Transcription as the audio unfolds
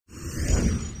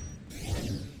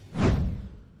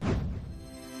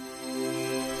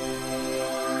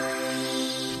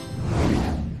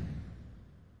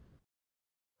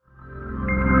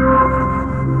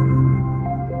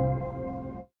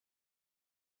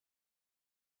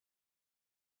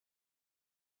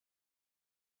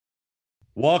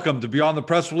Welcome to Beyond the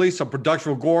Press Release, a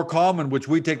production of Agoracom, in which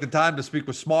we take the time to speak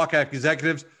with small cap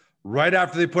executives right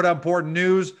after they put out important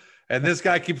news. And this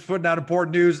guy keeps putting out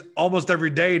important news almost every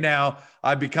day now.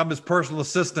 I've become his personal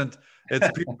assistant. It's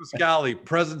Peter Pascali,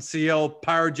 President CEO,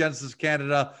 Pyrogenesis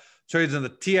Canada, trades in the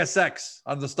TSX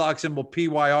on the stock symbol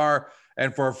PYR.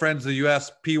 And for our friends in the US,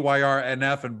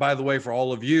 PYRNF. And by the way, for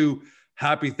all of you,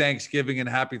 happy Thanksgiving and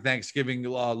happy Thanksgiving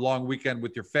long weekend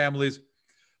with your families.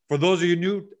 For those of you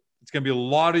new, it's going to be a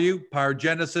lot of you.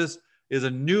 Pyrogenesis is a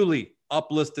newly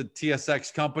uplisted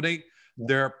TSX company.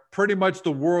 They're pretty much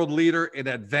the world leader in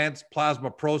advanced plasma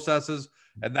processes,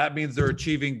 and that means they're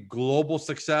achieving global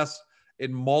success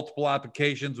in multiple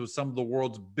applications with some of the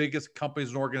world's biggest companies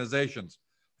and organizations.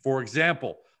 For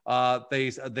example,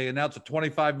 they announced a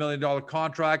 $25 million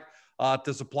contract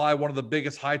to supply one of the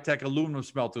biggest high-tech aluminum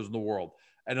smelters in the world,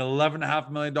 an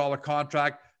 $11.5 million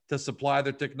contract to supply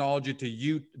their technology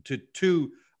to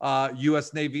two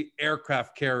U.S. Navy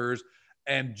aircraft carriers.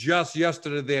 And just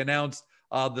yesterday, they announced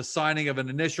the signing of an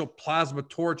initial plasma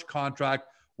torch contract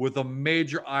with a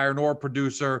major iron ore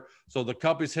producer. So the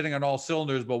company's hitting on all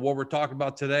cylinders. But what we're talking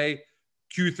about today,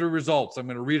 Q3 results. I'm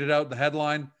going to read it out, the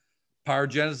headline.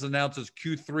 Pyrogenesis announces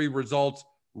Q3 results.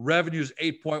 Revenues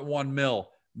 8.1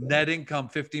 mil. Net income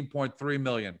 15.3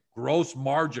 million. Gross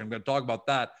margin, I'm going to talk about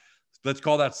that. Let's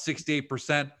call that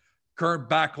 68%. Current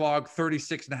backlog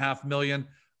 36.5 million.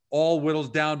 All whittles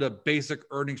down to basic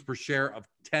earnings per share of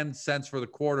 10 cents for the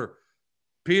quarter.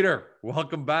 Peter,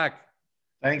 welcome back.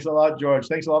 Thanks a lot, George.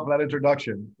 Thanks a lot for that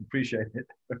introduction. Appreciate it.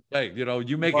 Hey,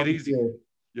 you make it easy.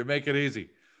 You make it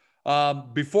easy.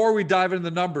 Before we dive into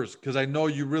the numbers, because I know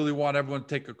you really want everyone to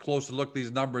take a closer look at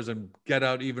these numbers and get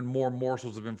out even more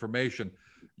morsels of information.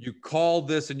 You call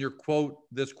this in your quote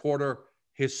this quarter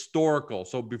historical.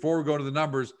 So before we go to the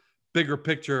numbers, bigger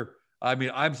picture, I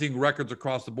mean, I'm seeing records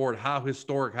across the board. How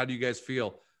historic? How do you guys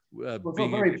feel? We're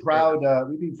very proud.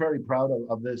 We've been very proud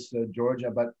of this, Georgia.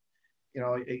 But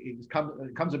it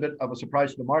comes a bit of a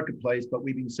surprise to the marketplace. But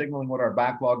we've been signaling what our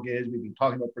backlog is. We've been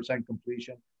talking about percent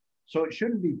completion, so it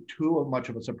shouldn't be too much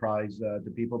of a surprise to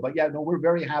people. But yeah, no, we're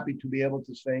very happy to be able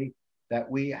to say that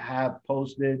we have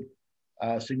posted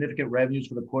significant revenues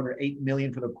for the quarter, 8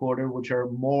 million for the quarter, which are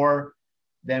more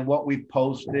than what we've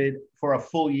posted for a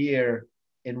full year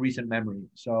in recent memory.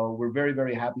 So we're very,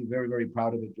 very happy, very, very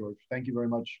proud of it, George. Thank you very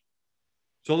much.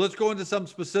 So let's go into some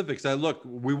specifics. Look,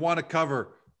 we want to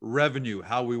cover revenue,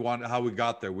 how we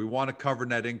got there. We want to cover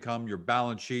net income, your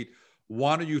balance sheet.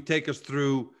 Why don't you take us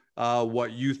through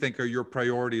what you think are your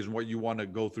priorities and what you want to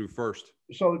go through first?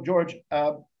 So George,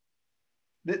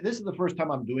 this is the first time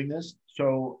I'm doing this.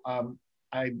 So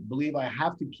I believe I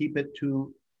have to keep it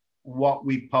to what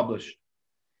we published.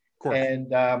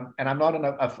 And I'm not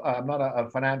a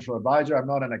financial advisor. I'm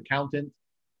not an accountant.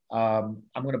 I'm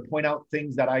going to point out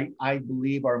things that I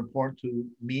believe are important to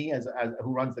me as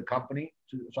who runs the company.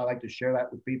 So I like to share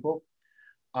that with people.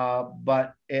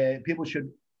 But people should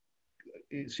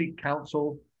seek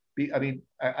counsel. If they're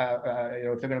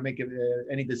going to make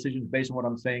any decisions based on what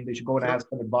I'm saying, they should go and ask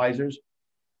some advisors.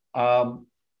 And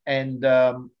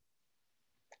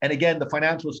again, the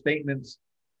financial statements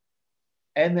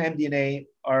and the MD&A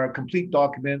are complete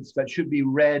documents that should be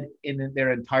read in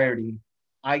their entirety.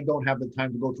 I don't have the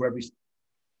time to go through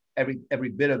every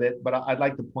bit of it, but I'd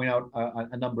like to point out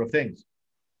a number of things,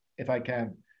 if I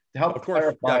can, to help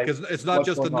clarify. Because it's not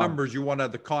just the numbers; you want to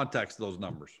have the context of those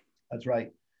numbers. That's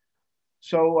right.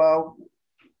 So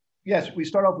yes, we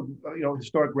start off with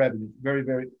historic revenue. Very,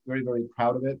 very, very, very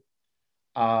proud of it.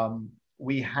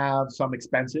 We have some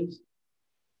expenses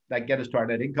that get us to our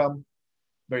net income.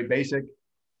 Very basic.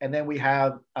 And then we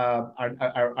have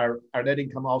our net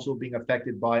income also being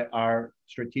affected by our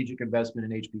strategic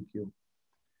investment in HPQ.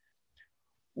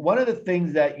 One of the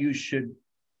things that you should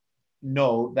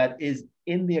know that is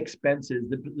in the expenses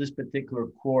this particular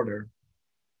quarter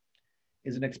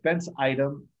is an expense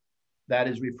item that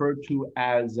is referred to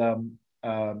as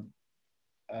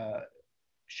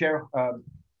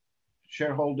share-based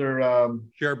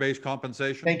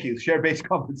compensation. Thank you, share-based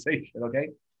compensation. Okay.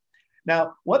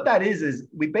 Now, what that is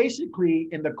we basically,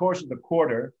 in the course of the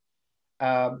quarter,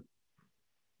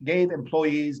 gave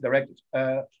employees direct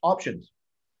options.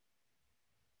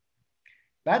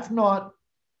 That's not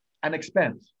an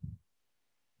expense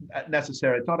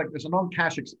necessarily. It's a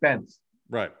non-cash expense.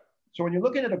 Right. So when you're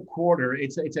looking at a quarter,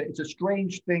 it's a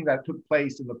strange thing that took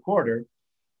place in the quarter.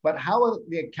 But how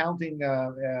the accountants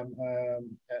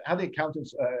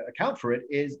account for it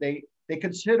is they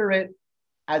consider it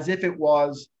as if it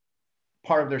was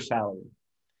part of their salary.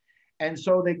 And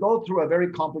so they go through a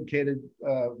very complicated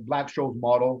Black-Scholes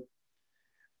model,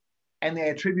 and they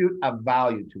attribute a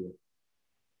value to it.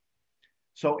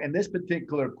 So in this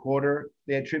particular quarter,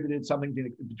 they attributed something to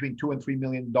between $2 and $3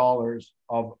 million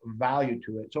of value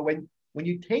to it. So when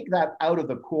you take that out of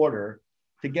the quarter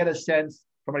to get a sense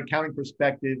from an accounting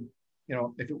perspective, you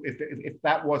know, if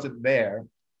that wasn't there,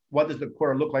 what does the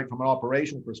quarter look like from an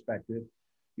operational perspective?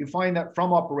 You find that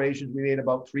from operations, we made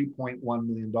about $3.1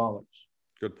 million.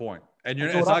 Good point. And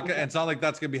it's not like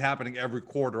that's going to be happening every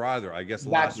quarter either. I guess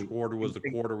Exactly. last quarter was the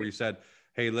quarter where you said,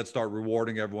 hey, let's start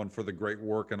rewarding everyone for the great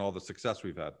work and all the success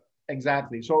we've had.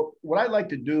 Exactly. So what I'd like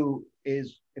to do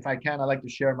is, if I can, I'd like to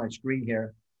share my screen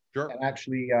here. Sure. And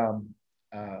actually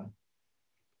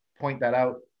point that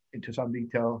out into some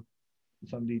detail.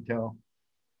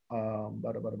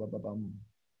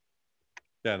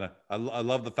 Yeah, I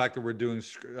love the fact that we're doing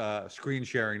screen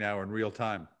sharing now in real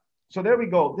time. So there we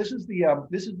go. This is the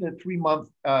 3-month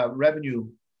revenue.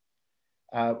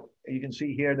 You can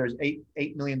see here there's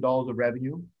 $8 million of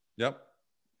revenue. Yep.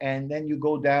 And then you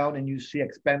go down and you see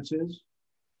expenses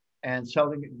and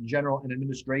selling, general, and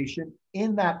administration.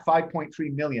 In that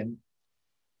 5.3 million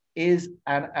is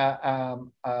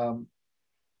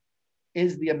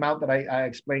is the amount that I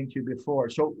explained to you before.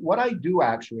 So what I do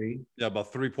actually,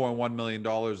 about $3.1 million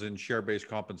in share-based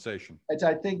compensation.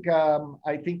 I think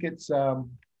it's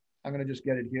I'm going to just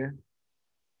get it here.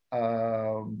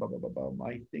 I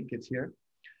think it's here.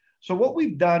 So what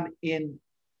we've done in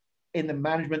the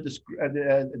management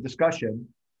discussion,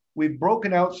 we've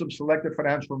broken out some selected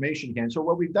financial information again. So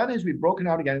what we've done is we've broken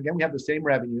out again. Again, we have the same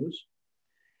revenues,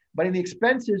 but in the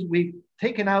expenses, we've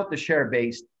taken out the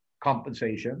share-based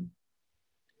compensation.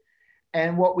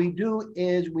 And what we do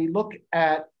is we look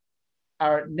at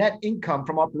our net income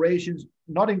from operations,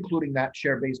 not including that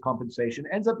share-based compensation,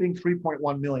 ends up being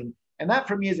 3.1 million. And that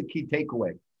for me is a key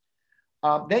takeaway.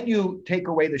 Then you take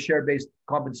away the share-based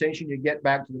compensation, you get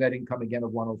back to the net income again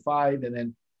of 105. And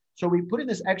then, so we put in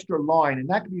this extra line, and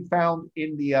that can be found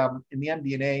in the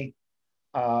MD&A,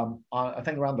 I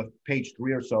think around the page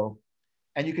 3 or so.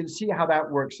 And you can see how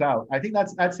that works out. I think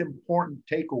that's important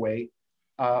takeaway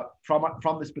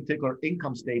from this particular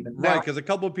income statement. Right, because a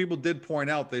couple of people did point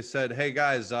out, they said, hey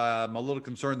guys, I'm a little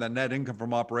concerned that net income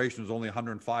from operations is only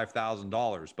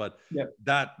 $105,000, but yeah,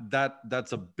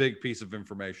 that's a big piece of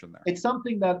information there. It's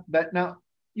something that now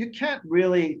you can't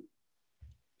really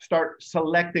start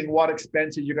selecting what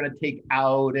expenses you're going to take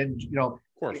out, and of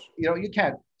course, you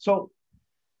can't. So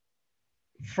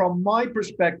from my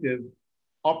perspective,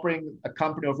 operating a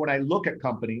company, or when I look at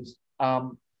companies,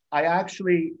 I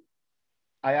actually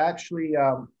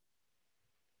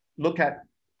look at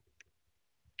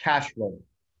cash flow.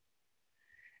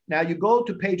 Now you go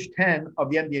to page 10 of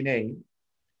the MD&A,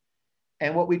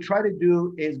 and what we try to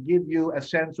do is give you a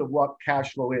sense of what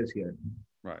cash flow is here.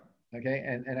 Right. Okay.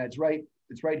 And it's right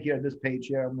here on this page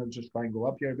here. I'm going to just try and go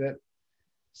up here a bit.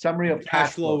 Summary of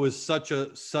cash flow is such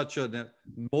a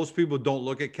most people don't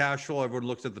look at cash flow. Everyone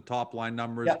looks at the top line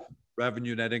numbers, yeah,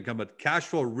 revenue, net income, but cash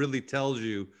flow really tells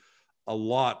you a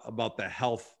lot about the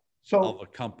health of a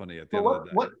company at the end of the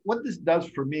day. What this does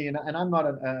for me, and I'm not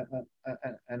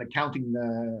an accounting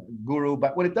guru,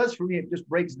 but what it does for me, it just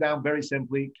breaks down very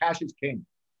simply: cash is king.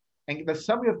 And the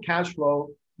summary of cash flow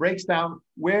breaks down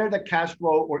where the cash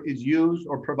flow is used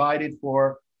or provided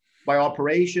for by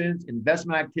operations,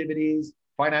 investment activities,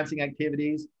 financing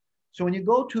activities. So when you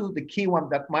go to the key one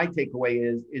that my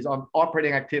takeaway is on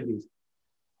operating activities.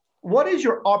 What is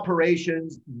your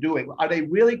operations doing? Are they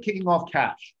really kicking off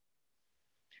cash?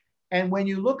 And when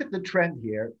you look at the trend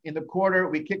here, in the quarter,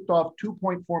 we kicked off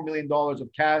 $2.4 million of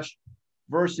cash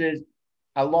versus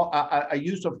a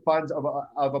use of funds of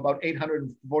about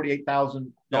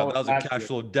 $848,000. Yeah, that was a cash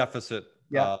flow deficit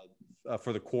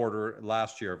for the quarter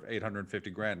last year of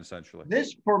 $850,000 essentially.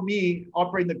 This, for me,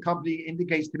 operating the company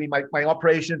indicates to me my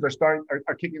operations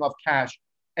are kicking off cash.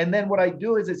 And then what I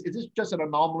do is this just an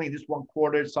anomaly in this one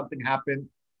quarter? Something happened?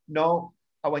 No.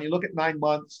 When you look at 9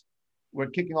 months, we're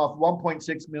kicking off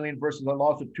 1.6 million versus a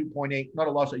loss of 2.8, not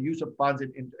a loss, a use of funds of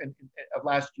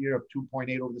last year of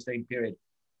 2.8 over the same period.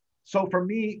 So for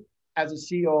me, as a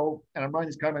CEO, and I'm running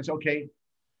this company, I say, okay,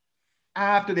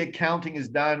 after the accounting is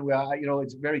done,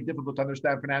 it's very difficult to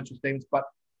understand financial statements, but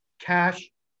cash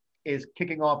is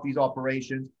kicking off these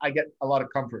operations. I get a lot of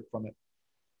comfort from it.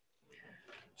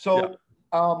 So,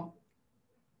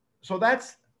 so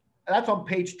that's on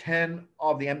page 10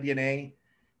 of the MD&A.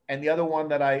 And the other one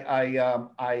that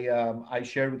I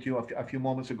shared with you a few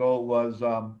moments ago was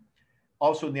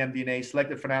also in the MD&A,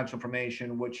 selected financial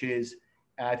information, which is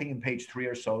I think in page 3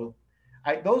 or so.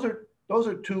 Those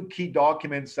are two key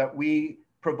documents that we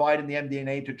provide in the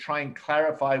MD&A to try and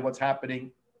clarify what's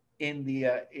happening in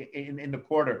the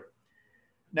quarter.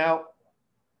 Now,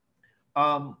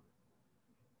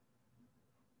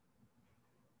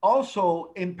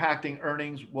 Also impacting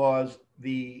earnings was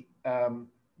the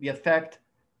effect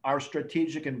our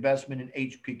strategic investment in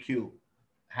HPQ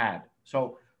had.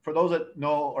 So for those that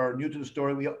know or are new to the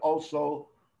story, we also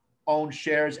own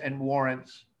shares and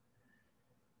warrants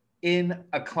in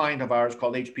a client of ours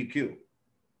called HPQ.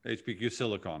 HPQ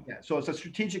Silicon. Yeah, so it's a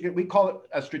strategic, we call it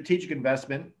a strategic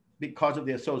investment because of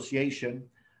the association,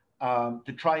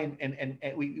 to try and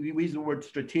we use the word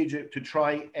strategic to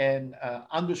try and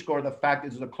underscore the fact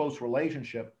that it's a close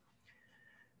relationship.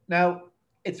 Now,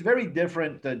 it's very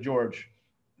different, George,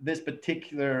 this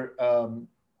particular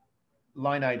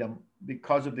line item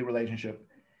because of the relationship.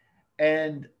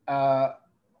 And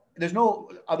there's no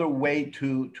other way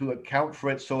to account for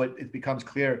it so it becomes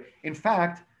clear. In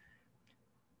fact,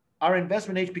 our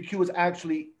investment in HPQ was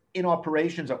actually in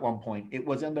operations at one point. It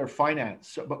was in their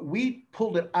finance, but we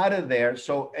pulled it out of there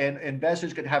and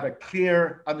investors could have a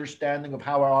clear understanding of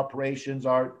how our operations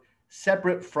are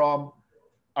separate from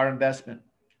our investment.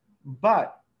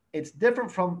 But it's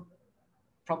different from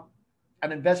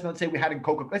an investment. Let's say we had in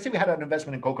Coca. Let's say we had an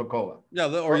investment in Coca-Cola. Yeah,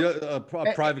 or a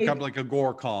private company like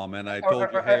Agoracom, and I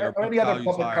told you, hey, or any other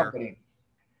public company,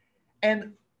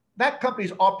 and that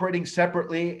company's operating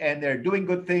separately, and they're doing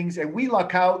good things, and we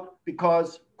luck out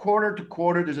because quarter to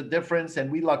quarter there's a difference,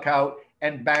 and we luck out,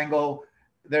 and bango,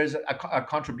 there's a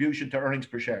contribution to earnings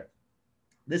per share.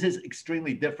 This is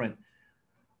extremely different.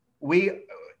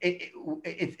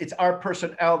 It's our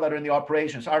personnel that are in the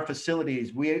operations, our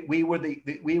facilities. We were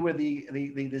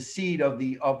the seed of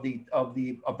the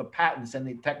patents and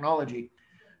the technology.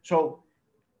 So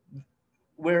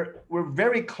we're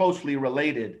very closely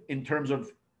related in terms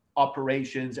of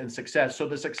operations and success. So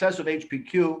the success of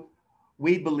HPQ,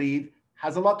 we believe,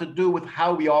 has a lot to do with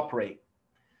how we operate.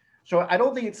 So I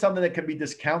don't think it's something that can be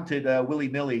discounted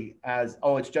willy-nilly as,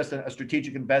 oh, it's just a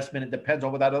strategic investment. It depends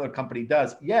on what that other company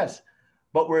does. Yes.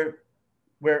 But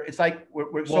it's like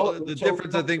we're well, the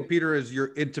difference, I think, Peter, is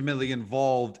you're intimately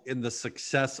involved in the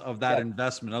success of that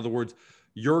investment. In other words,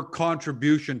 your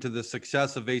contribution to the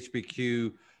success of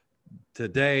HPQ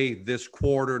today, this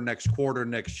quarter,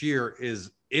 next year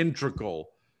is integral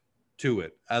to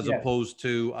it, as opposed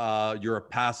to you're a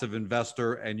passive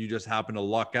investor and you just happen to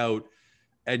luck out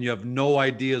and you have no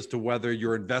idea as to whether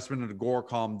your investment in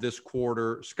Agoracom this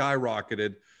quarter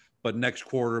skyrocketed, but next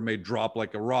quarter may drop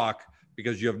like a rock,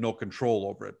 because you have no control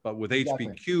over it. But with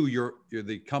HPQ, you're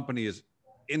the company is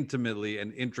intimately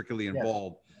and intricately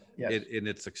involved in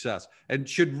its success. And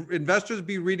should investors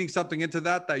be reading something into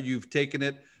that you've taken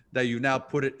it, that you now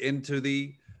put it into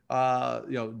the,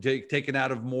 taken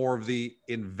out of more of the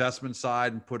investment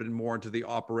side and put it more into the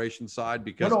operation side?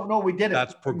 Because no, we did it.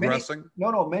 That's progressing.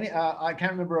 Many. I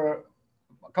can't remember.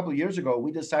 A couple of years ago,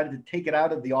 we decided to take it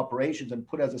out of the operations and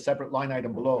put it as a separate line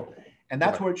item below, and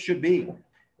that's where it should be.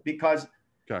 Because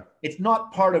it's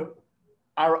not part of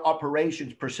our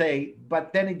operations per se,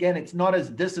 but then again, it's not as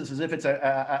distant as if it's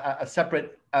a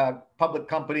separate public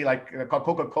company like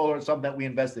Coca-Cola or something that we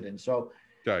invested in. So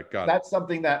that's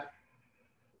something that,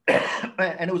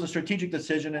 and it was a strategic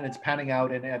decision, and it's panning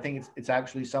out, and I think it's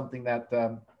actually something that,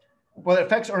 it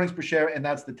affects earnings per share, and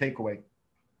that's the takeaway.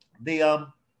 The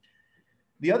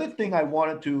other thing I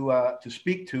wanted to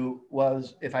speak to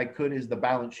was, if I could, is the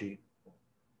balance sheet.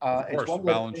 Of course,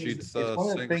 balance sheet's a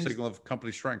signal of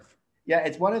company strength. Yeah,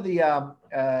 it's one of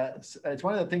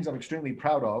the things I'm extremely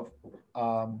proud of.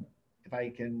 If I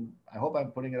can, I hope I'm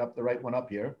putting it up, the right one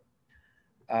up here.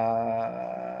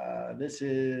 This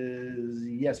is,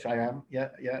 yes, I am. Yeah.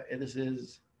 This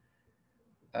is,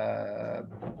 no,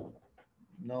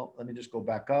 let me just go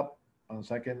back up 1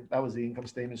 second. That was the income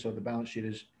statement. So the balance sheet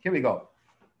is, here we go.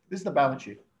 This is the balance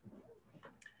sheet.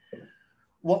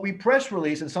 What we press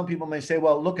release, and some people may say,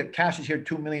 well, look at cash is here,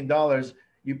 $2 million.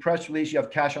 You press release, you have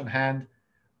cash on hand.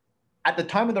 At the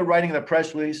time of the writing of the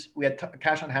press release, we had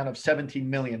cash on hand of 17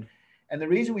 million. And the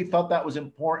reason we felt that was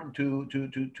important to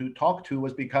talk to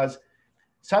was because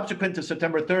subsequent to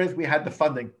September 30th, we had the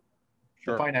funding,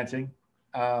 the financing,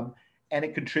 and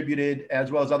it contributed,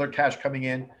 as well as other cash coming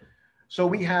in. So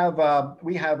we have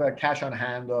a cash on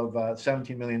hand of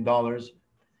 $17 million.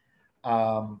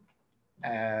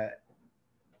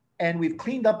 And we've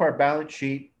cleaned up our balance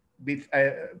sheet.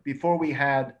 Before we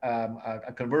had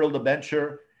a convertible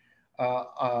debenture,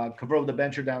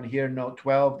 down here, note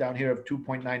 12, down here of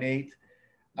 2.98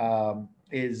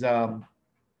 is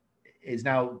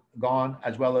now gone,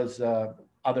 as well as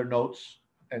other notes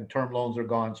and term loans are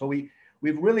gone. So we've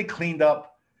really cleaned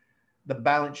up the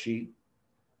balance sheet.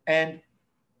 And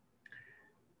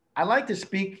I like to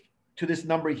speak to this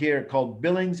number here called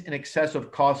billings in excess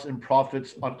of costs and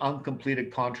profits on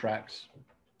uncompleted contracts.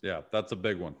 Yeah, that's a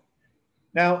big one.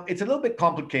 Now, it's a little bit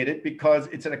complicated because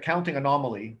it's an accounting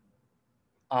anomaly.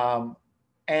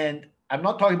 And I'm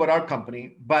not talking about our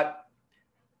company, but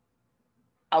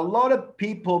a lot of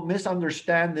people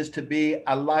misunderstand this to be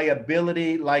a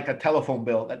liability like a telephone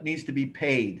bill that needs to be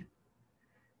paid.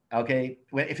 Okay,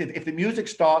 if the music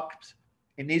stops,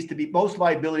 it needs to be, most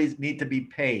liabilities need to be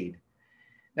paid.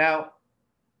 Now,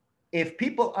 if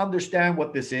people understand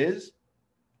what this is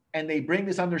and they bring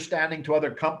this understanding to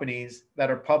other companies that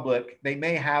are public, they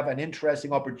may have an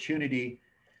interesting opportunity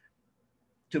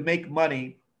to make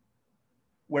money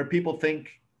where people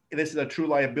think this is a true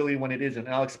liability when it isn't.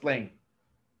 And I'll explain.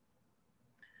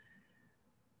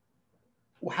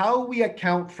 How we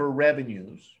account for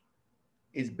revenues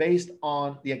is based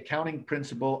on the accounting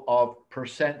principle of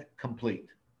percent complete.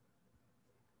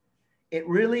 It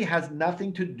really has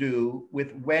nothing to do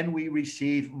with when we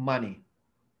receive money,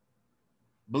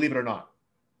 believe it or not.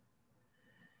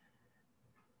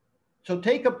 So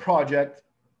take a project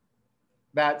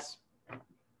that's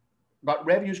got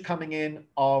revenues coming in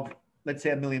of, let's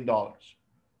say, $1 million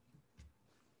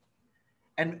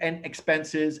and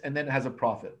expenses, and then it has a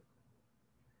profit.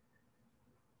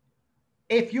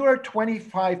 If you are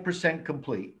 25%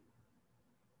 complete,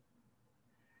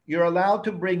 you're allowed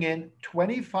to bring in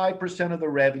 25% of the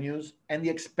revenues and the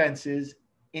expenses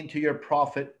into your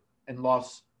profit and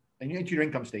loss and into your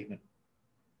income statement.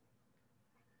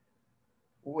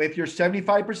 If you're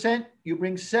 75%, you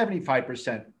bring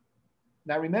 75%.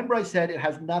 Now, remember I said it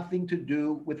has nothing to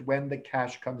do with when the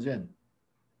cash comes in.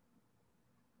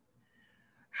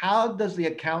 How does the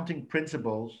accounting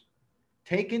principles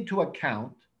take into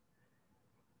account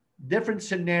different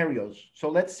scenarios? So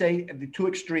let's say the two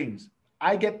extremes.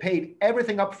 I get paid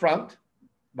everything up front,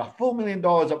 the full $1 million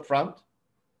up front,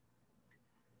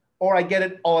 or I get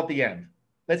it all at the end.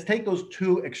 Let's take those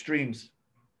two extremes.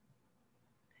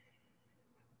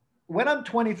 When I'm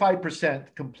 25%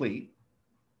 complete,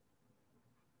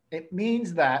 it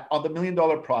means that on the $1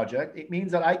 million project, it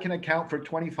means that I can account for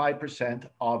 25%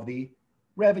 of the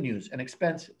revenues and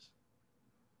expenses.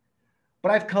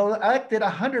 But I've collected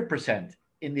 100%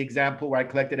 in the example where I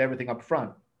collected everything up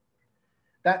front.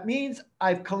 That means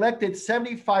I've collected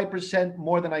 75%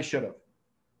 more than I should have.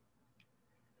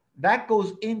 That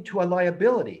goes into a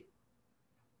liability.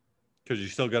 Because you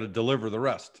still got to deliver the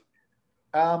rest.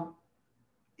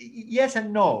 Yes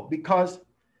and no, because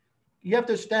you have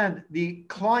to understand the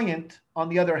client, on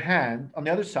the other hand, on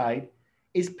the other side,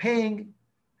 is paying.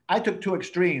 I took two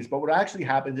extremes, but what actually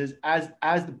happens is as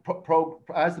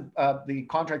the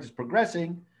contract is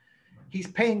progressing, he's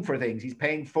paying for things. He's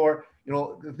paying for,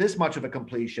 this much of a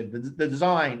completion, the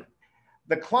design.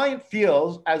 The client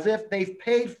feels as if they've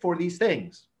paid for these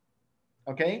things.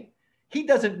 Okay, he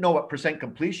doesn't know what percent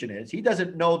completion is. He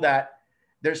doesn't know that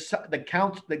there's the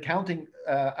counting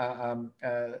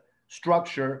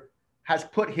structure has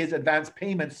put his advance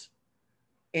payments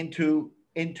into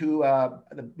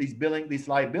these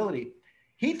liability.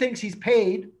 He thinks he's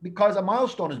paid because a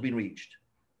milestone has been reached.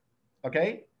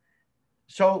 Okay,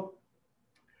 so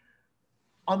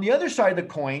on the other side of the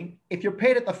coin, if you're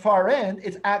paid at the far end,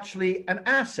 it's actually an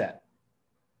asset.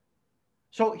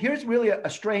 So here's really a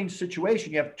strange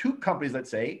situation. You have two companies, let's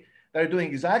say, that are doing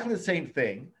exactly the same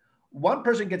thing. One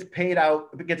person gets paid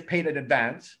in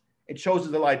advance. It shows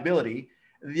as a liability.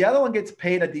 The other one gets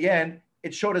paid at the end.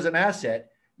 It showed as an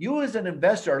asset. You as an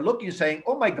investor are looking and saying,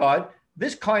 oh my God,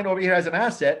 this client over here has an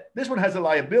asset. This one has a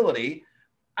liability.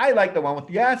 I like the one with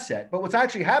the asset. But what's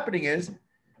actually happening is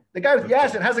the guy with the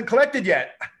asset hasn't collected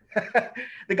yet.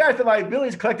 The guy with the liability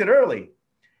is collected early.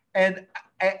 And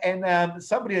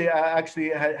somebody actually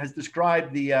has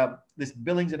described this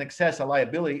billings in excess of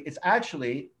liability. It's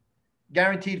actually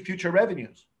guaranteed future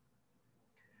revenues,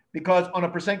 because on a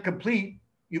percent complete,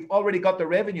 you've already got the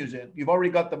revenues in, you've already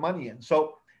got the money in.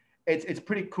 So it's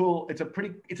pretty cool.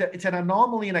 It's an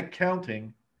anomaly in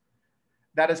accounting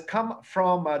that has come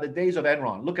from the days of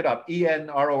Enron. Look it up,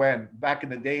 Enron, back in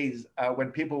the days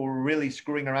when people were really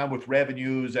screwing around with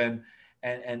revenues and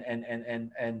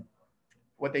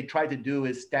what they tried to do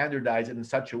is standardize it in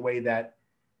such a way that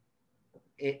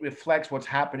it reflects what's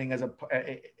happening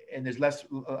and there's less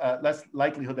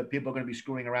likelihood that people are going to be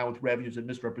screwing around with revenues and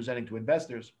misrepresenting to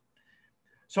investors.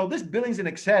 So this billings in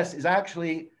excess is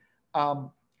actually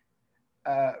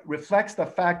reflects the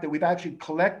fact that we've actually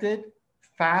collected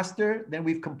faster than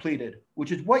we've completed,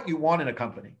 which is what you want in a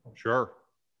company. Sure.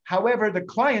 However, the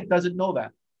client doesn't know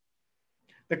that.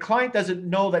 The client doesn't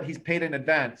know that he's paid in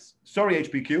advance. Sorry,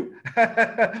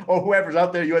 HPQ, or whoever's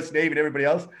out there, US Navy and everybody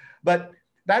else. But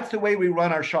that's the way we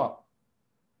run our shop.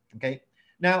 Okay.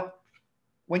 Now,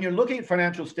 when you're looking at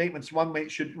financial statements,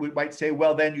 we might say,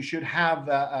 well, then you should have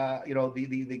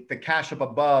the cash up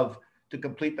above to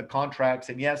complete the contracts.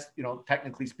 And yes,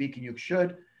 technically speaking, you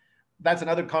should. That's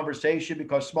another conversation,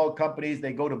 because small companies,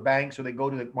 they go to banks or they go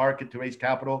to the market to raise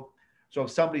capital. So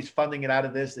if somebody's funding it out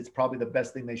of this, it's probably the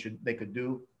best thing they could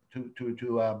do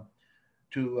to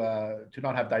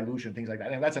not have dilution, things like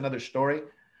that. And that's another story.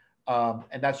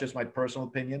 And that's just my personal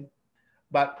opinion.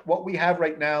 But what we have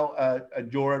right now,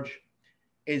 George,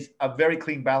 is a very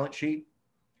clean balance sheet.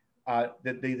 The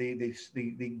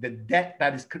debt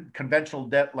that is conventional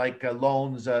debt, like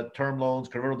loans, term loans,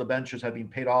 convertible debentures, have been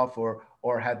paid off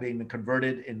or have been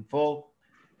converted in full.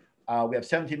 We have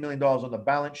 $17 million on the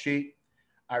balance sheet.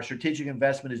 Our strategic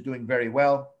investment is doing very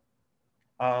well.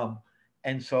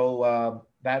 And so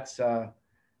that's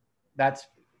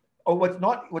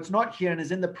what's not here and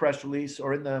is in the press release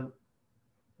or in the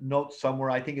notes somewhere.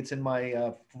 I think it's in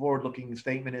my forward-looking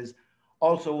statement. Is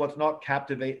also what's not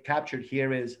captured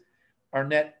here is our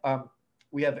net.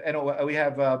 We have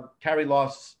carry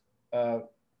loss.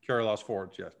 Carry loss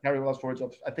forwards, yes. Carry loss forwards.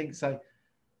 I think it's like,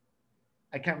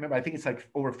 I can't remember. I think it's like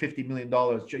over $50 million.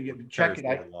 Check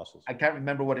it. I can't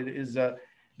remember what it is.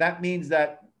 That means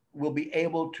that we'll be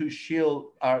able to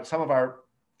shield some of our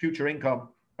future income,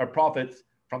 our profits,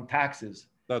 from taxes.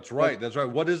 That's right. That's right.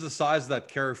 What is the size of that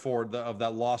carry forward, of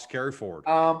that loss carry forward?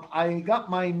 I got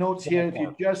my notes here. If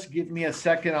you just give me a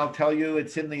second, I'll tell you.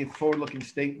 It's in the forward-looking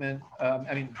statement.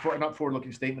 Not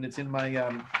forward-looking statement. It's in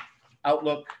my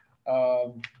Outlook.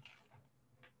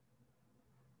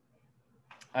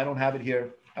 I don't have it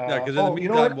here. Yeah, because in the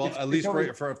meantime, well, at least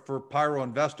for Pyro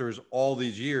investors, all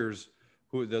these years,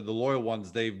 who the loyal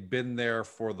ones, they've been there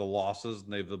for the losses,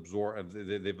 and they've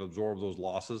absorbed those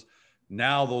losses.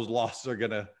 Now those losses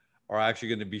are actually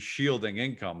going to be shielding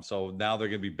income. So now they're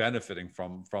going to be benefiting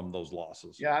from those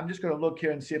losses. Yeah, I'm just going to look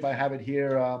here and see if I have it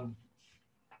here.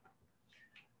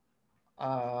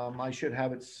 I should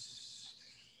have it.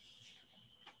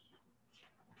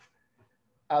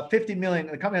 50 million.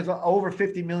 The company has over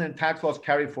 50 million tax loss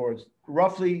carry forwards,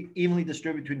 roughly evenly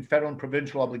distributed between federal and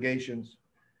provincial obligations.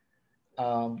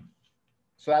 So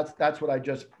that's what I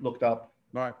just looked up.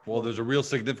 All right. Well, there's a real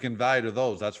significant value to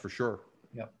those. That's for sure.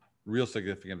 Yeah. Real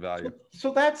significant value.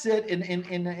 So that's it in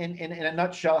a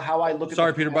nutshell. How I look at.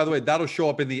 Sorry, Peter. By the way, that'll show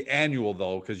up in the annual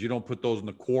though, because you don't put those in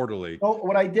the quarterly. Oh,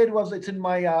 what I did was it's in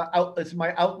my it's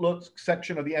my Outlook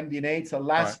section of the MD&A. It's the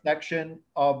last section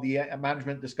of the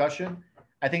management discussion.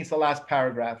 I think it's the last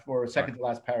paragraph or second to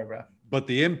last paragraph. But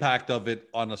the impact of it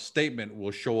on a statement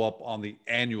will show up on the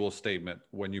annual statement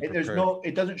when you prepare.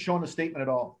 It doesn't show in the statement at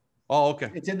all. Oh,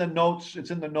 okay. It's in the notes.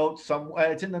 It's in the notes.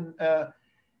 It's in the.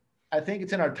 I think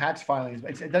it's in our tax filings.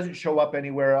 It doesn't show up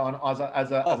anywhere as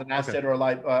an asset or a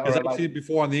life. Because I've seen it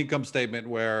before on the income statement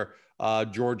where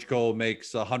George Co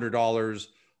makes $100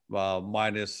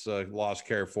 minus loss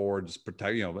carry forwards,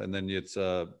 protect, and then it's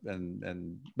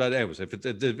but anyways, if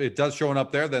it does showing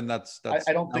up there, then that's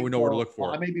I don't think we know where to look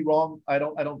for. I may be wrong. I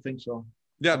don't think so.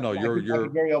 Yeah, no, you're I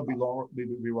could very well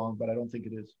be wrong, but I don't think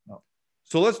it is. No.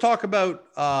 So let's talk about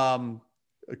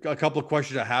a couple of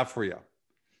questions I have for you.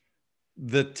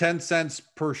 The 10 cents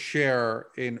per share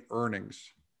in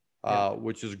earnings,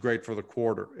 which is great for the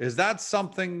quarter. Is that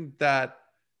something that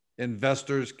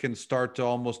investors can start to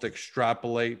almost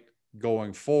extrapolate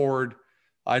going forward?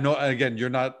 I know, again,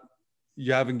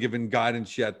 you haven't given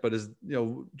guidance yet, but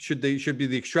should be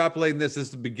the extrapolating this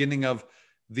is the beginning of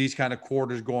these kind of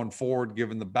quarters going forward,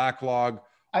 given the backlog?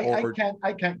 I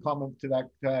can't comment to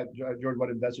that, George, what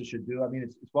investors should do. I mean,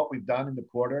 it's what we've done in the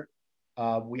quarter.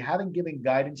 We haven't given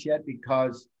guidance yet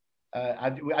because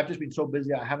I've just been so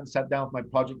busy. I haven't sat down with my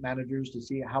project managers to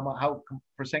see how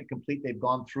percent complete they've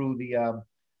gone through the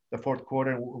fourth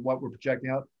quarter and what we're projecting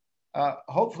out.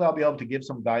 Hopefully, I'll be able to give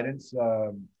some guidance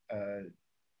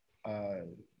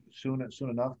soon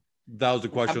enough. That was the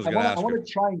question I was going to ask. I want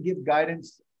to try and give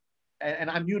guidance, and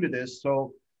I'm new to this,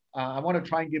 so I want to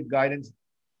try and give guidance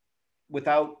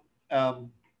without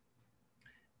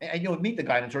meet the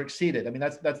guidance or exceed it. I mean,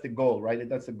 that's the goal, right?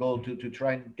 That's the goal to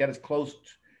try and get as close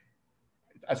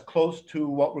to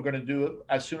what we're going to do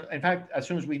as soon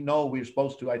as we know we're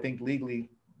supposed to. I think legally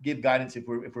give guidance if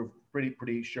we're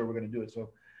pretty sure we're going to do it.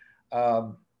 So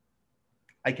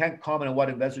I can't comment on what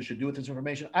investors should do with this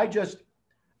information. I just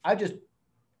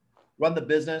run the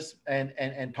business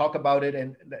and talk about it,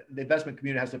 and the investment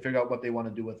community has to figure out what they want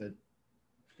to do with it.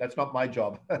 That's not my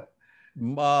job.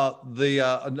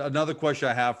 Another question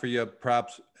I have for you,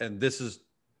 perhaps, and this is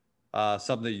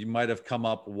something that you might have come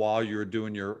up while you're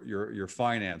doing your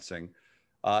financing.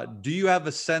 Do you have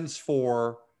a sense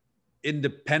for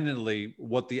independently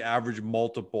what the average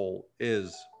multiple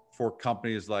is for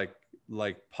companies like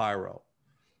Pyro?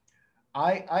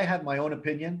 I have my own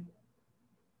opinion.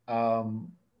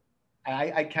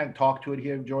 I can't talk to it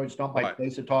here, George. It's not my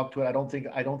place to talk to it. I don't think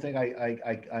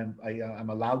I'm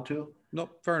allowed to. No,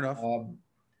 fair enough.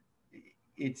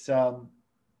 It's I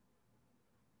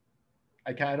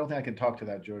don't think I can talk to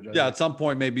that, George. Yeah, at some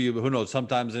point, maybe, who knows?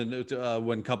 Sometimes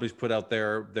when companies put out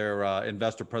their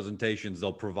investor presentations,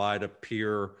 they'll provide a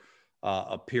peer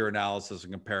analysis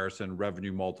and comparison,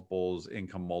 revenue multiples,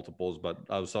 income multiples. But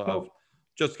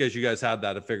just in case you guys had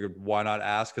that, I figured why not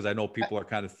ask, because I know people are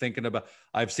kind of thinking about.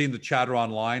 I've seen the chatter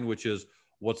online, which is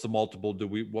what multiple do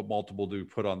we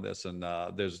put on this? And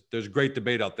there's great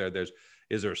debate out there.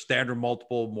 Is there a standard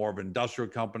multiple, more of an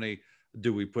industrial company?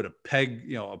 Do we put a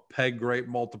peg rate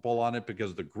multiple on it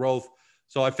because of the growth?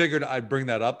 So I figured I'd bring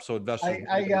that up so investors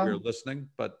are listening.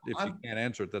 But if you can't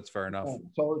answer it, that's fair enough.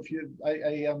 So if you,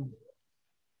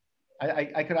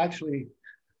 I could actually,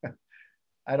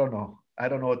 I don't know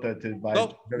what to advise.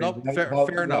 No,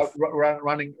 fair enough.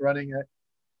 Running.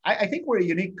 I think we're a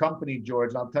unique company, George.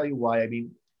 And I'll tell you why. I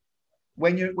mean,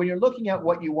 when you're looking at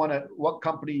what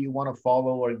company you want to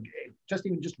follow, or just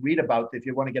read about if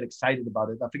you want to get excited about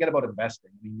it. Now, forget about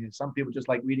investing. I mean, some people just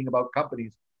like reading about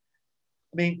companies.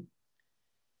 I mean,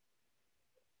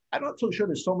 I'm not so sure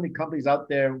there's so many companies out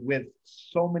there with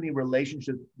so many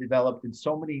relationships developed in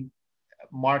so many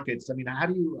markets. I mean, how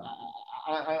do you?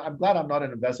 I'm glad I'm not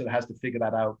an investor that has to figure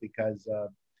that out, because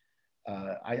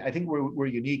I think we're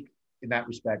unique in that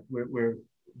respect. We're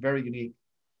very unique.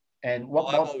 And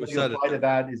what you apply to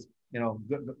that is,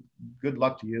 good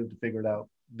luck to you to figure it out.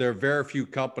 There are very few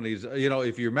companies,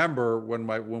 if you remember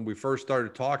when we first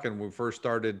started talking,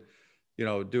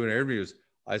 doing interviews,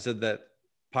 I said that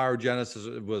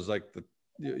PyroGenesis was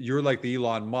you're like the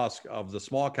Elon Musk of the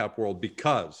small cap world,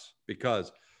 because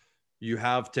you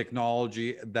have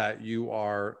technology that you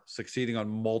are succeeding on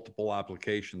multiple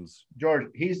applications. George,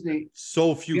 he's the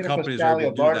so few Peter companies Pascali are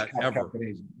able to do that ever.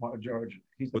 Companies, George,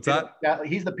 What's that?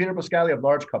 He's the Peter Pascali of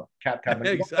large cap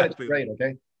companies. Exactly. Great,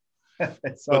 okay.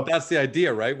 But that's the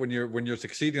idea, right? When you're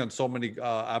succeeding on so many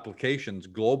applications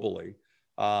globally,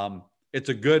 it's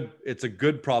a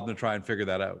good problem to try and figure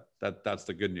that out. That's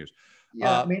the good news.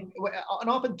 Yeah, I mean, and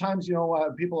oftentimes,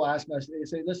 people ask us, they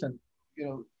say, listen,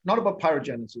 not about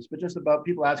PyroGenesis, but just about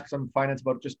people ask some finance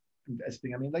about just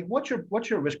investing. I mean, what's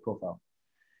your risk profile?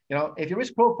 If your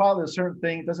risk profile is a certain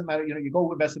thing, it doesn't matter. You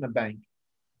go invest in a bank,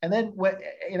 and then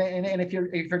if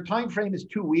your time frame is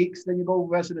 2 weeks, then you go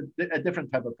invest in a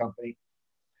different type of company.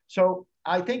 So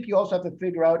I think you also have to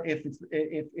figure out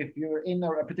if you're in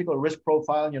a particular risk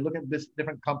profile and you're looking at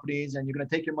different companies and you're going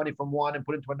to take your money from one and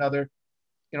put it into another.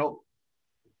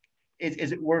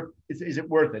 Is it worth it? Is it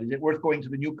worth going to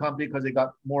the new company because they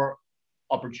got more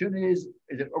opportunities?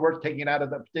 Is it worth taking it out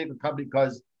of the particular company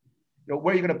because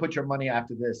where are you going to put your money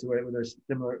after this, where there's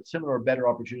similar or better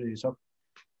opportunities? So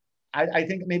I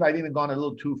think maybe I've even gone a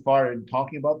little too far in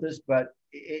talking about this, but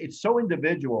it's so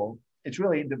individual. It's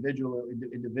really individual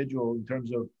in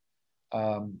terms of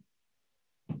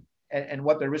and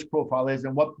what their risk profile is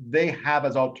and what they have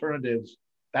as alternatives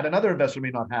that another investor may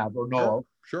not have or know of.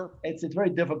 Sure. It's very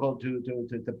difficult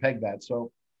to peg that.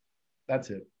 So that's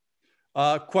it.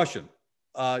 Question.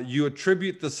 You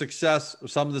attribute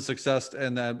some of the success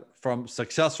and then from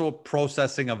successful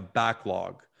processing of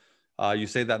backlog. You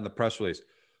say that in the press release.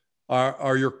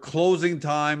 Are your closing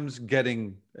times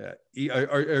getting,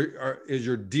 is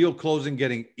your deal closing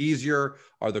getting easier?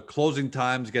 Are the closing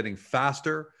times getting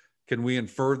faster? Can we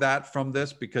infer that from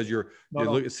this? Because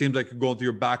it seems like you're going through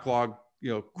your backlog,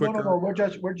 quicker. No.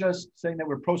 We're just saying that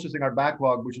we're processing our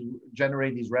backlog, which is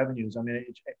generate these revenues. I mean,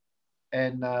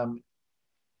 and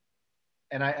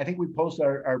I think we post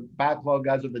our backlog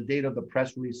as of the date of the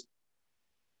press release,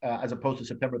 as opposed to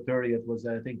September 30th was,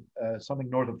 I think, something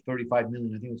north of 35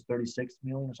 million. I think it was 36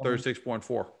 million or something.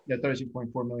 36.4. Yeah,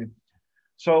 36.4 million.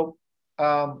 So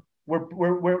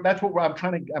that's what I'm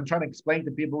trying to explain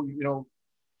to people.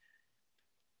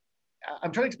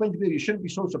 I'm trying to explain to people you shouldn't be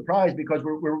so surprised because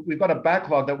we've got a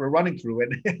backlog that we're running through,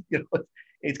 and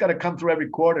it's got to come through every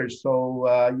quarter. So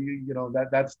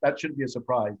that shouldn't be a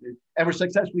surprise. And we're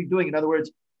successfully doing. In other words,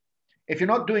 if you're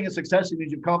not doing it successfully, it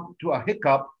means you come to a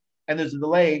hiccup and there's a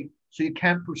delay, so you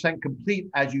can't % complete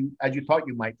as you thought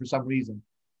you might for some reason.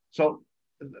 So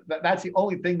that's the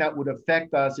only thing that would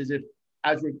affect us is if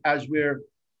as we're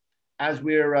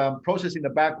processing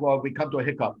the backlog, we come to a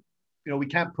hiccup. We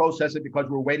can't process it because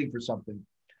we're waiting for something.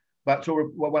 But so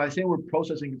when I say we're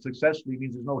processing it successfully, it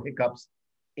means there's no hiccups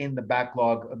in the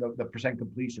backlog of the %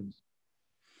 completions.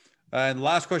 And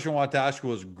last question I wanted to ask you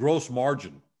was gross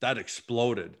margin. That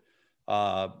exploded.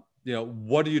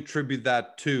 what do you attribute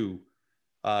that to?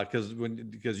 Because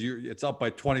it's up by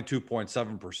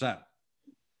 22.7%.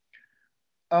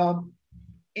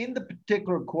 In the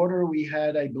particular quarter, we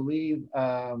had, I believe,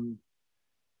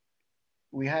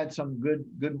 we had some good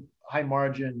high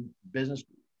margin business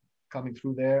coming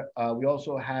through there. We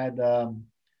also had there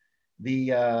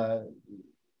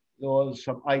was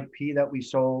some IP that we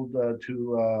sold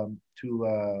to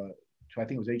I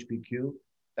think it was HPQ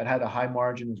that had a high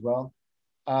margin as well.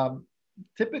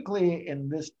 Typically in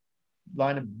this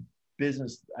line of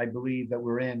business, I believe that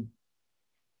we're in,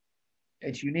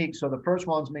 it's unique. So the first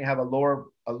ones may have a lower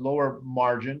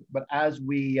margin, but as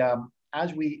we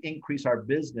increase our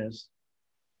business,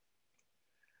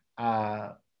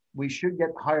 we should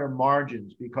get higher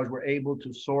margins because we're able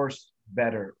to source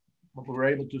better. We're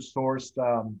able to source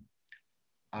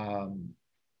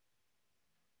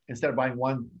instead of buying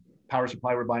one power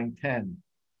supply, we're buying 10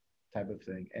 type of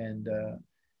thing. And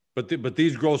but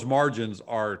these gross margins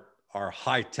are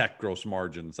high tech gross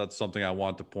margins. That's something I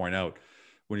want to point out.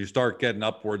 When you start getting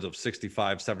upwards of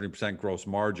 65, 70% gross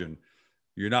margin,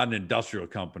 you're not an industrial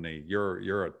company. You're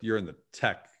in the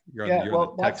tech. You're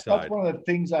on the tech side. That's one of the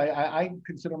things I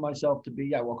consider myself to be.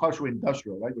 Yeah, well, of course we're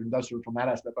industrial, right? We're industrial from that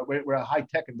aspect, but we're a high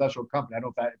tech industrial company. I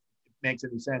don't know if that makes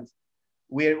any sense.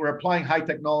 We're applying high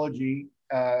technology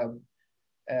to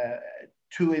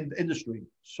industry.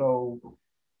 So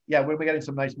yeah, we're getting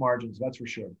some nice margins. That's for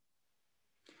sure.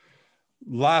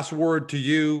 Last word to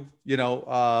you,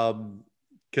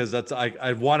 because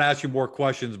I want to ask you more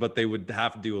questions, but they would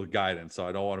have to deal with guidance. So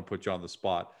I don't want to put you on the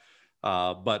spot.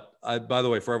 But by the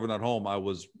way, for everyone at home, I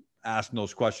was asking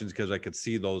those questions because I could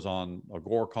see those on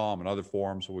Agoracom and other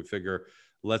forums. So we figure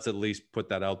let's at least put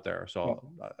that out there.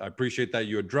 So I appreciate that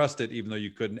you addressed it, even though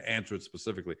you couldn't answer it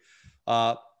specifically.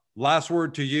 Last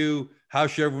word to you. How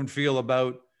should everyone feel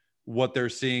about what they're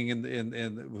seeing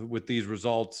in with these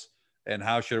results? And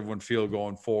how should everyone feel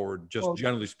going forward? Just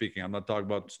generally speaking, I'm not talking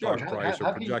about stock price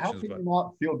or projections. How can you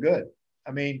not feel good?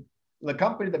 I mean, the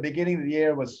company at the beginning of the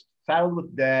year was saddled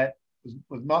with debt,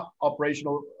 was not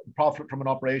operational profit from an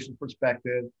operations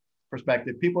perspective.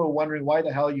 People are wondering why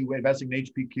the hell are you investing in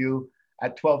HPQ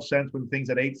at 12 cents when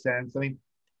things at 8 cents? I mean,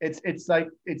 it's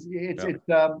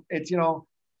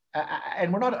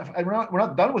and we're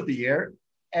not done with the year.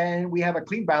 And we have a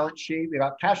clean balance sheet. We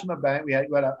got cash in the bank. We had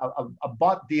a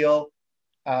bought deal.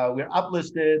 We're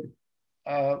uplisted.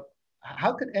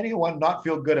 How could anyone not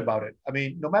feel good about it? I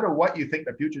mean, no matter what you think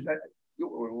the future,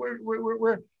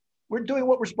 we're doing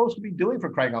what we're supposed to be doing, for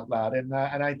crying out loud. And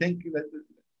I think that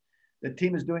the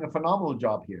team is doing a phenomenal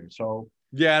job here. So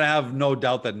yeah, and I have no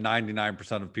doubt that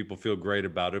 99% of people feel great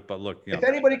about it. But look, if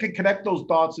anybody can connect those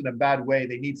dots in a bad way,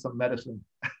 they need some medicine.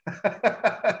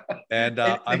 And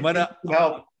I'm gonna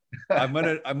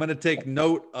take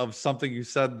note of something you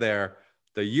said there.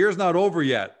 The year's not over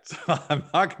yet, so I'm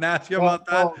not gonna ask you about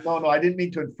that. No. I didn't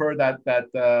mean to infer that.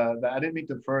 I didn't mean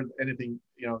to infer anything.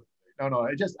 No.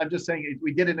 I'm just saying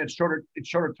we did it in shorter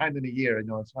time than a year.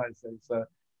 It's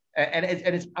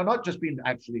I'm not just being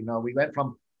actually. No, we went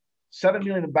from 7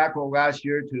 million in backlog last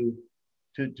year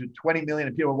to 20 million,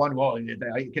 and people were wondering, well,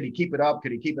 can he keep it up?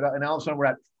 Can he keep it up? And all of a sudden we're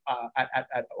at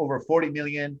over 40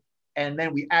 million. And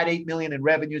then we add 8 million in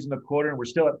revenues in the quarter, and we're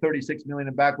still at 36 million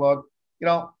in backlog. It's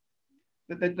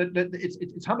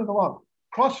humming along.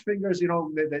 Cross fingers.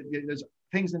 There's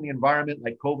things in the environment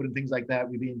like COVID and things like that.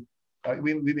 We've been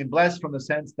blessed from the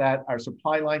sense that our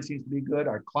supply line seems to be good,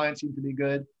 our clients seem to be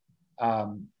good.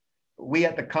 We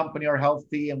at the company are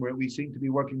healthy, and we seem to be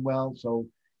working well. So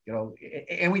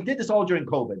and we did this all during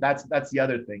COVID. That's the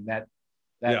other thing that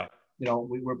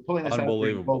we were pulling this out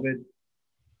during COVID.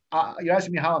 You're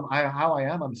asking me how I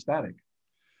am. I'm ecstatic.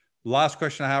 Last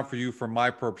question I have for you, for my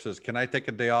purposes, can I take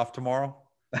a day off tomorrow?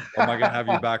 Or am I going to have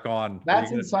you back on?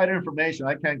 That's insider information.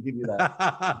 I can't give you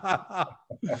that.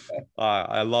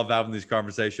 I love having these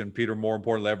conversations. Peter, more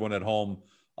importantly, everyone at home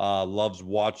loves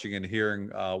watching and hearing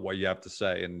what you have to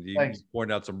say. And you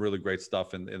pointed out some really great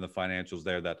stuff in the financials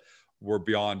there that were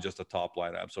beyond just a top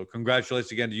line app. So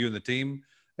congratulations again to you and the team.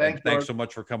 Thanks so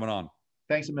much for coming on.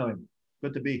 Thanks a million.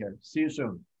 Good to be here. See you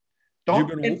soon.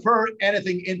 Don't infer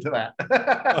anything into that.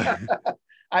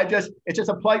 It's just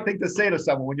a polite thing to say to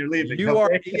someone when you're leaving. You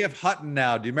are E.F. Hutton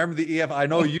now. Do you remember the E.F.? I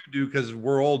know you do because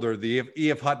we're older. The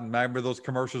E.F. Hutton. Remember those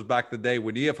commercials back in the day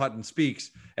when E.F. Hutton speaks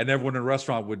and everyone in a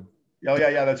restaurant would. Oh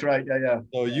yeah, that's right. Yeah.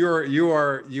 So you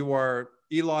are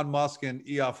Elon Musk and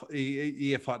E.F.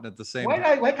 Hutton at the same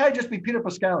time. Why can't I just be Peter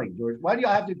Pascali, George? Why do you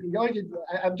have to?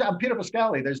 I'm Peter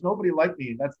Pascali. There's nobody like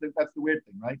me. That's the weird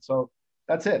thing, right? So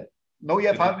that's it. No,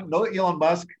 no Elon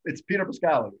Musk. It's Peter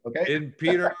Pascali. Okay. In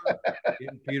Peter,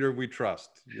 in Peter, we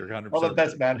trust. You're 100%. All the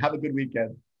best, man. Have a good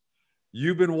weekend.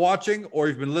 You've been watching or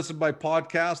you've been listening by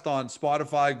podcast on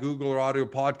Spotify, Google, or audio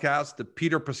podcast to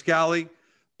Peter Pascali,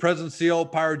 President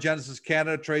CEO, Pyrogenesis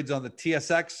Canada, trades on the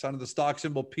TSX under the stock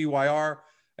symbol PYR.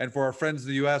 And for our friends in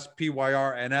the US,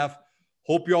 PYRNF.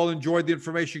 Hope you all enjoyed the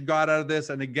information you got out of this.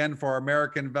 And again, for our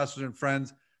American investors and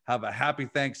friends, have a happy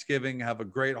Thanksgiving. Have a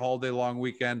great holiday long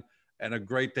weekend and a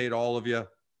great day to all of you.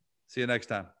 See you next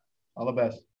time. All the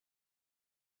best.